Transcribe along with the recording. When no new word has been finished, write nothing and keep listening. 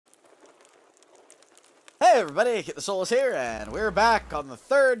Hey everybody, Kitthesoulless here, and we're back on the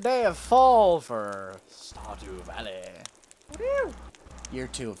third day of fall for Stardew Valley. Woo! Year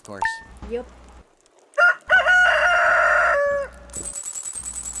 2, of course. Yep.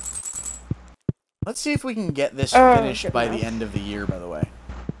 Let's see if we can get this finished by the end of the year, by the way.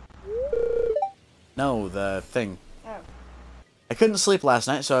 No, the thing. Oh. I couldn't sleep last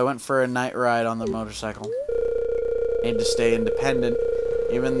night, so I went for a night ride on the motorcycle. Need to stay independent.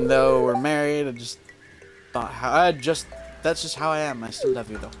 Even though we're married, I just thought, that's just how I am. I still love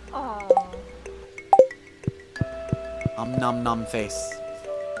you, though. Aww. Nom nom face.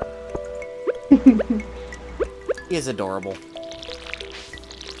 He is adorable.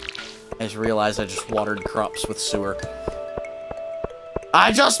 I just realized I just watered crops with sewer.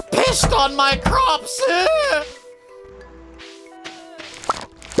 I just pissed on my crops!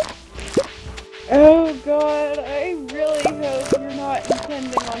 Oh god, I really hope you're not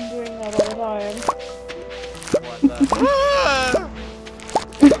intending on doing that all the time. What the?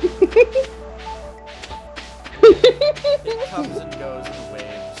 It comes and goes in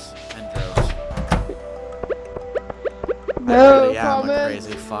waves and droves. No I really am a comment.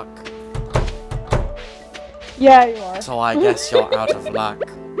 crazy fuck. Yeah, you are. So I guess you're out of luck.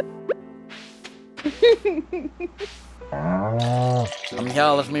 Come here,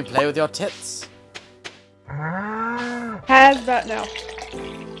 let me play with your tits. How's about now?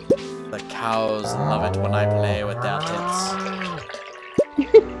 The cows love it when I play with their tits.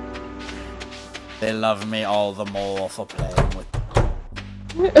 They love me all the more for playing with.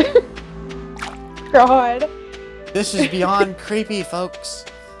 God. This is beyond creepy, folks.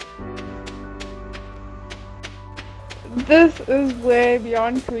 This is way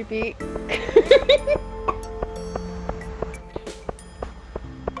beyond creepy.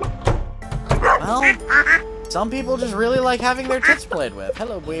 Well, some people just really like having their tits played with.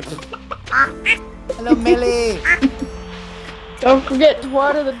 Hello, Weep. Hello, Millie. Don't forget to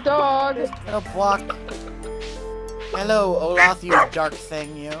water the dog. Hello, Block. Hello, Olaf, you dark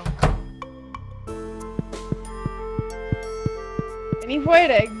thing, you. Any void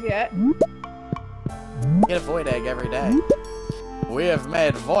eggs yet? Get a void egg every day. We have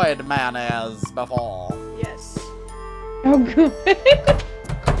made void mayonnaise before. Yes. Oh good.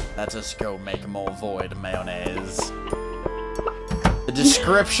 Let us go make more void mayonnaise. The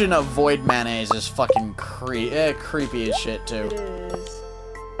description of void mayonnaise is fucking creepy as shit, too. It is.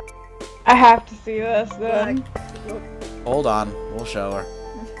 I have to see this then. Hold on, we'll show her.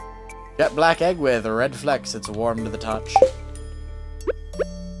 Jet black egg with red flecks, it's warm to the touch.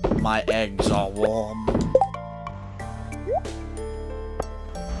 My eggs are warm.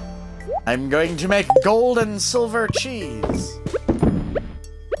 I'm going to make gold and silver cheese.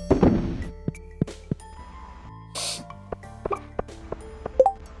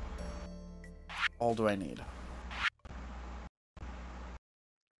 All do I need?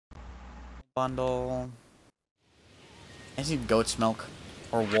 Bundle. I just need goat's milk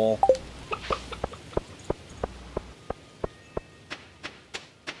or wool.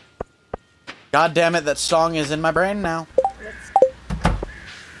 God damn it, that song is in my brain now.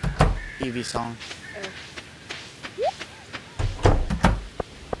 TV song.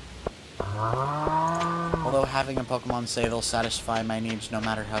 Although having a Pokemon say they'll satisfy my needs no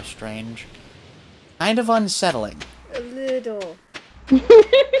matter how strange. Kind of unsettling. A little.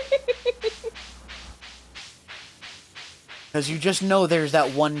 Because you just know there's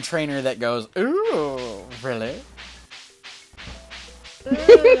that one trainer that goes, ooh, really?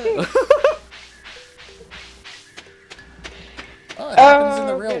 Oh, it happens in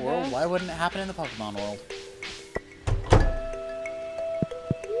the real world. Why wouldn't it happen in the Pokemon world?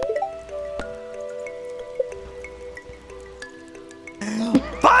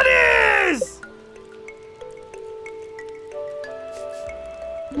 Bunnies!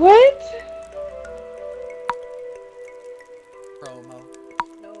 What? Promo.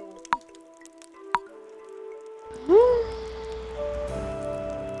 No.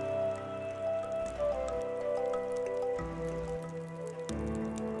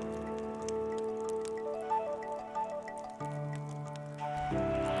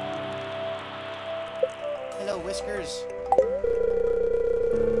 Hello, Whiskers.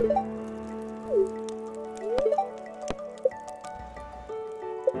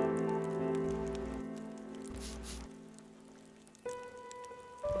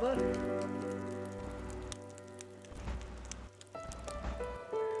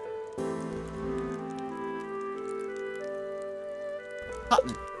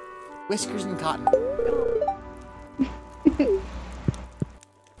 Cotton. Whiskers and cotton.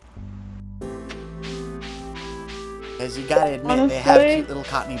 Because you gotta admit, they have cute little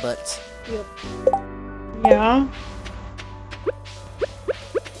cottony butts. Yep. Yeah.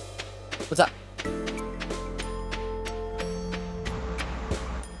 What's up?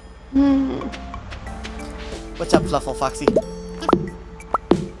 What's up, Fluffle Foxy?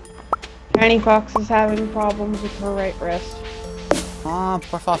 Tiny Fox is having problems with her right wrist. Aw,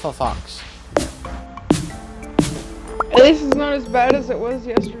 poor Fluffle Fox. At least it's not as bad as it was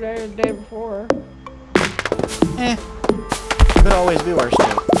yesterday or the day before. Eh. Could always be worse,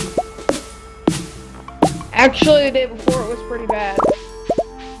 too. Actually, the day before it was pretty bad.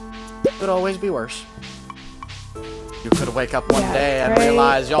 Could always be worse. You could wake up one day and right.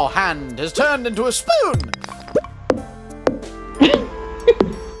 realize your hand has turned into a spoon!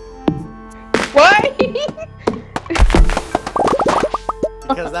 Why?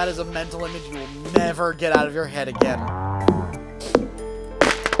 Because that is a mental image you will never get out of your head again.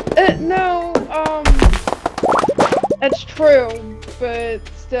 No, that's true, but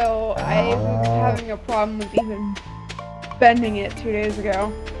still, I was having a problem with even bending it 2 days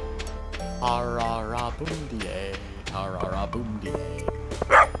ago. Tarara boom-die, tarara boom-die.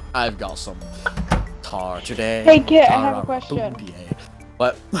 I've got some tar today. Hey, Kit, I have a question. Boom-die.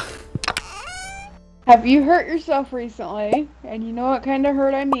 What? Have you hurt yourself recently? And you know what kind of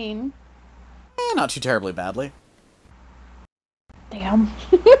hurt I mean. Not too terribly badly. Damn.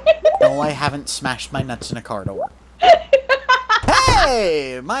 No, I haven't smashed my nuts in a car door.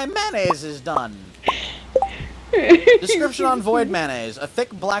 Hey! My mayonnaise is done! Description on void mayonnaise. A thick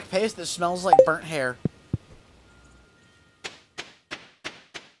black paste that smells like burnt hair.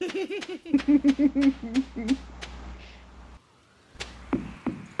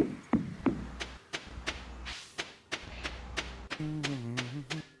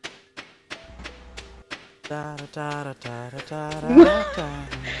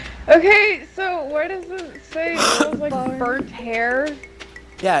 Okay, so why does it say it smells like burnt hair?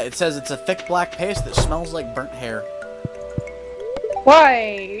 Yeah, it says it's a thick black paste that smells like burnt hair.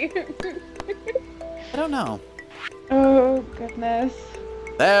 Why? I don't know. Oh, goodness.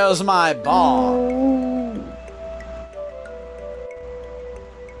 There's my ball. Oh.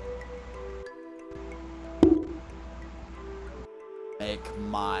 Make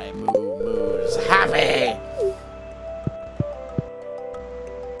my moo-moos happy.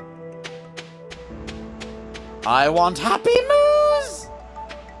 I want happy moos.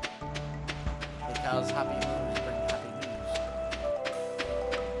 Because happy moos bring happy news.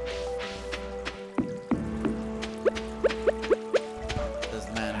 This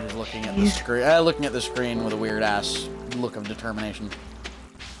man who's looking at the screen, looking at the screen with a weird ass look of determination.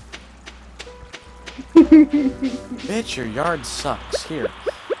 Bitch, your yard sucks. Here,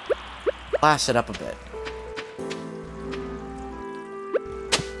 class it up a bit.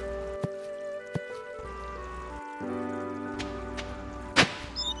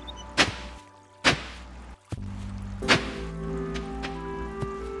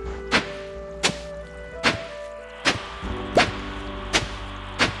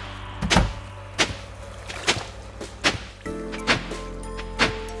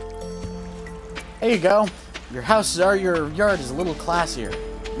 There you go. Your yard is a little classier.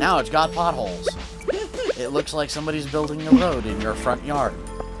 Now it's got potholes. It looks like somebody's building a road in your front yard.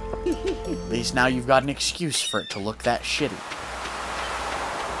 At least now you've got an excuse for it to look that shitty.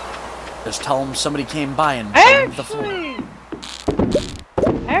 Just tell them somebody came by and banged the floor.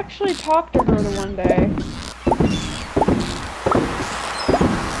 I actually talked to her the one day.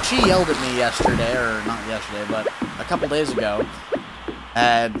 She yelled at me yesterday, or not yesterday, but a couple days ago.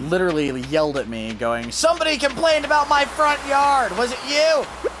 And literally yelled at me, going, "Somebody complained about my front yard! Was it you?"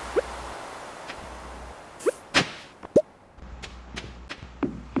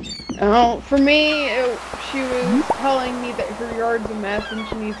 Oh, for me, she was telling me that her yard's a mess and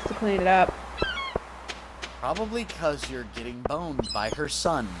she needs to clean it up. Probably because you're getting boned by her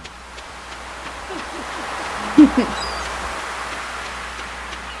son.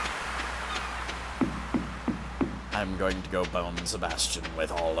 I'm going to go bone Sebastian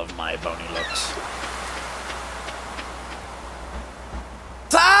with all of my bony looks.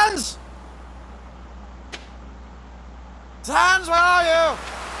 Sans! Sans, where are you?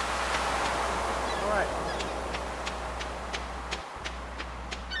 Alright.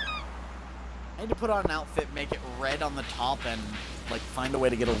 I need to put on an outfit, make it red on the top, and, like, find a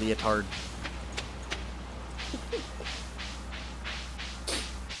way to get a leotard.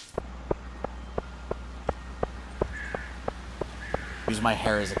 Use my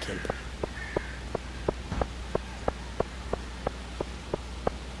hair as a cape.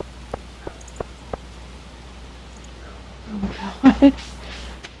 Oh god.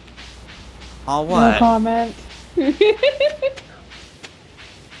 Oh, what? No comment.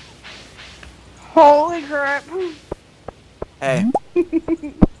 Holy crap. Hey,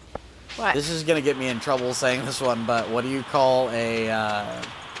 What? this is gonna get me in trouble saying this one, but what do you call a,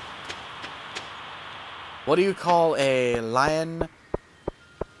 what do you call a lion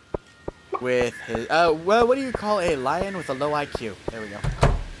with his, well, what do you call a lion with a low IQ? There we go.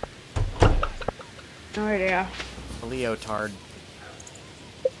 No idea. A leotard.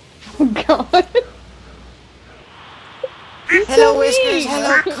 Oh god. Hello, Whiskers!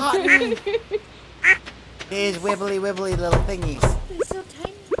 Hello, Cotton! These wibbly wibbly little thingies. They're so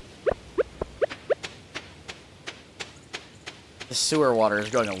tiny. The sewer water is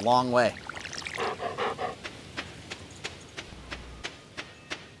going a long way.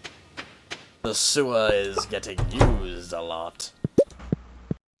 The sewer is getting used a lot.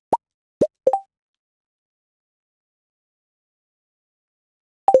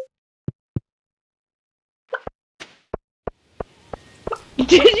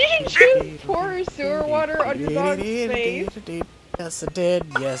 Did you just pour sewer water on your dog's face? Yes, it did.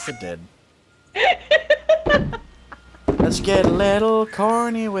 Yes, it did. Let's get a little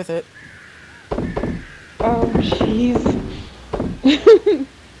corny with it. Oh, jeez.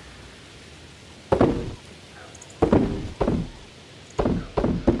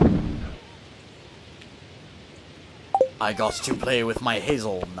 I got to play with my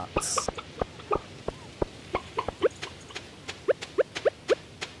hazelnuts.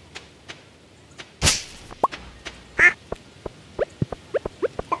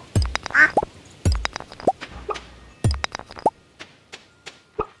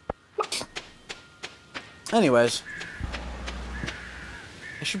 Anyways,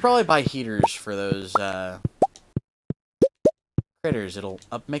 I should probably buy heaters for those, critters. It'll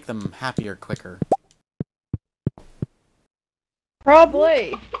make them happier quicker.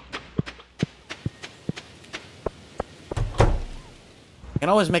 Probably. I can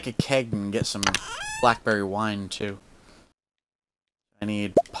always make a keg and get some blackberry wine, too. I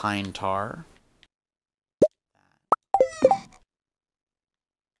need pine tar.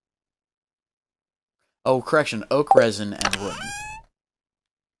 Oh, correction, oak resin and wood.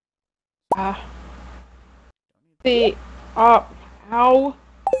 The, how?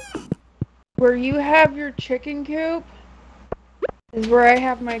 Where you have your chicken coop is where I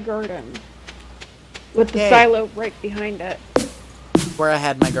have my garden. With the Yay. silo right behind it. Where I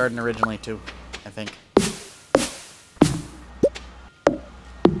had my garden originally, too, I think.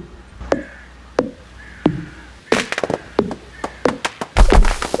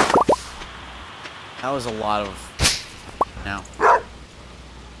 That was a lot of... now.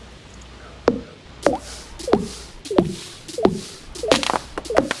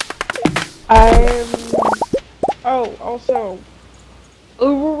 Oh, also,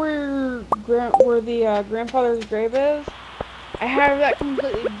 over where the grandfather's grave is, I have that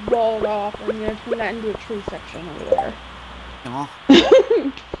completely walled off. I'm gonna turn that into a tree section over there.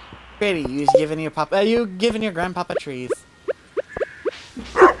 Aw. Pretty, you giving your grandpapa trees.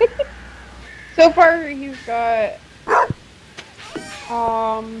 So far, he's got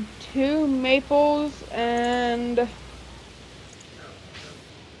 2 maples and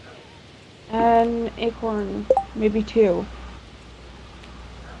an acorn, maybe 2.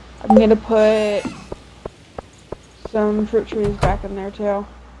 I'm gonna put some fruit trees back in there too.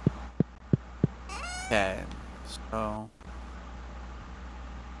 Okay, so...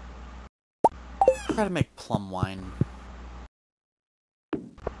 try to make plum wine.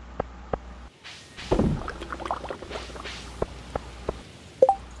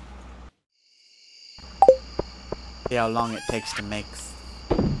 See how long it takes to make.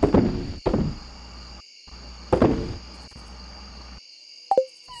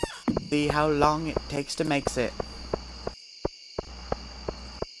 See how long it takes to make it.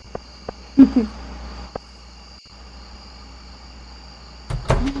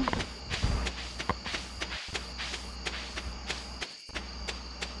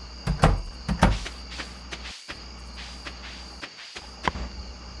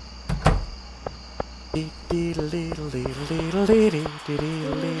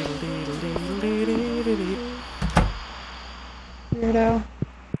 Weirdo.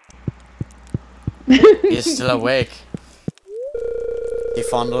 He's still awake. He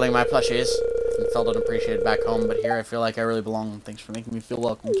fondling my plushies. I felt unappreciated back home, but here I feel like I really belong. Thanks for making me feel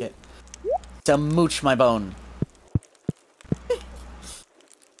welcome, Kit. To mooch my bone.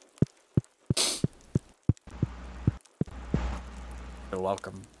 You're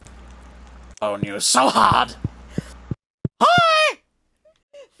welcome. Bone you so hard! Hi!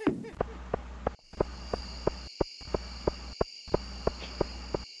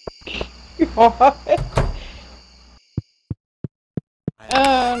 What?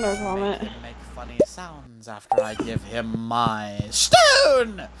 No comment. Make funny sounds after I give him my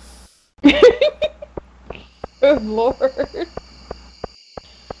stone! Good lord.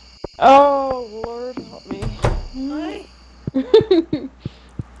 Oh, Lord help me. Why?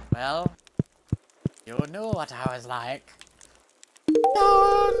 Well, you knew what I was like.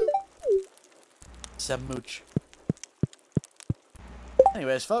 Stone! Some mooch.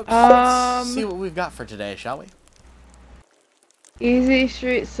 Anyways, folks, let's see what we've got for today, shall we? Easy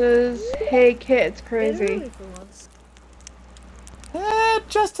Street says, hey Kit, it's crazy. Literally for once.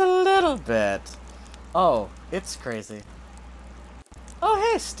 Just a little bit. Oh, it's crazy. Oh,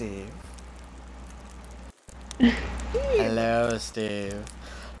 hey, Steve. Hello, Steve.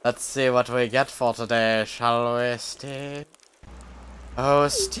 Let's see what we get for today, shall we, Steve? Oh,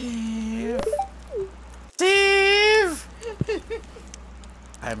 Steve. Steve!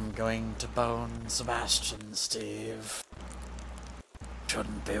 I'm going to bone Sebastian, Steve.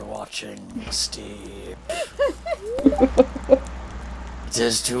 Shouldn't be watching, Steve. It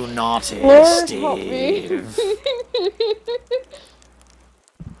is too naughty, Lord help me. Steve.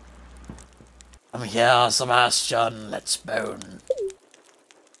 I'm here, Sebastian. Let's bone.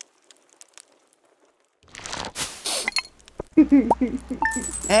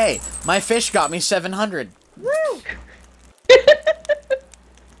 Hey, my fish got me 700. Woo!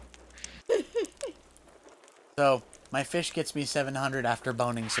 So, my fish gets me 700 after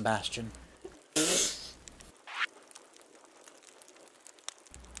boning Sebastian.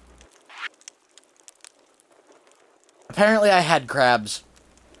 Apparently I had crabs.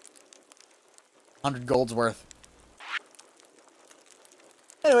 100 gold's worth.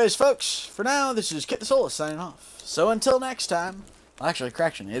 Anyways, folks, for now, this is Kitthesoulless signing off. So until next time, well, actually,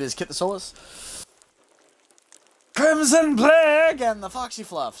 correction, it is Kitthesoulless, Crimson Plague, and the Foxy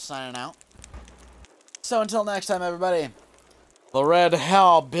Fluff signing out. So until next time, everybody, the Red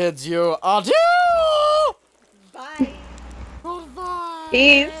Hell bids you adieu! Bye. Goodbye!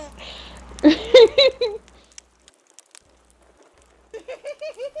 Peace.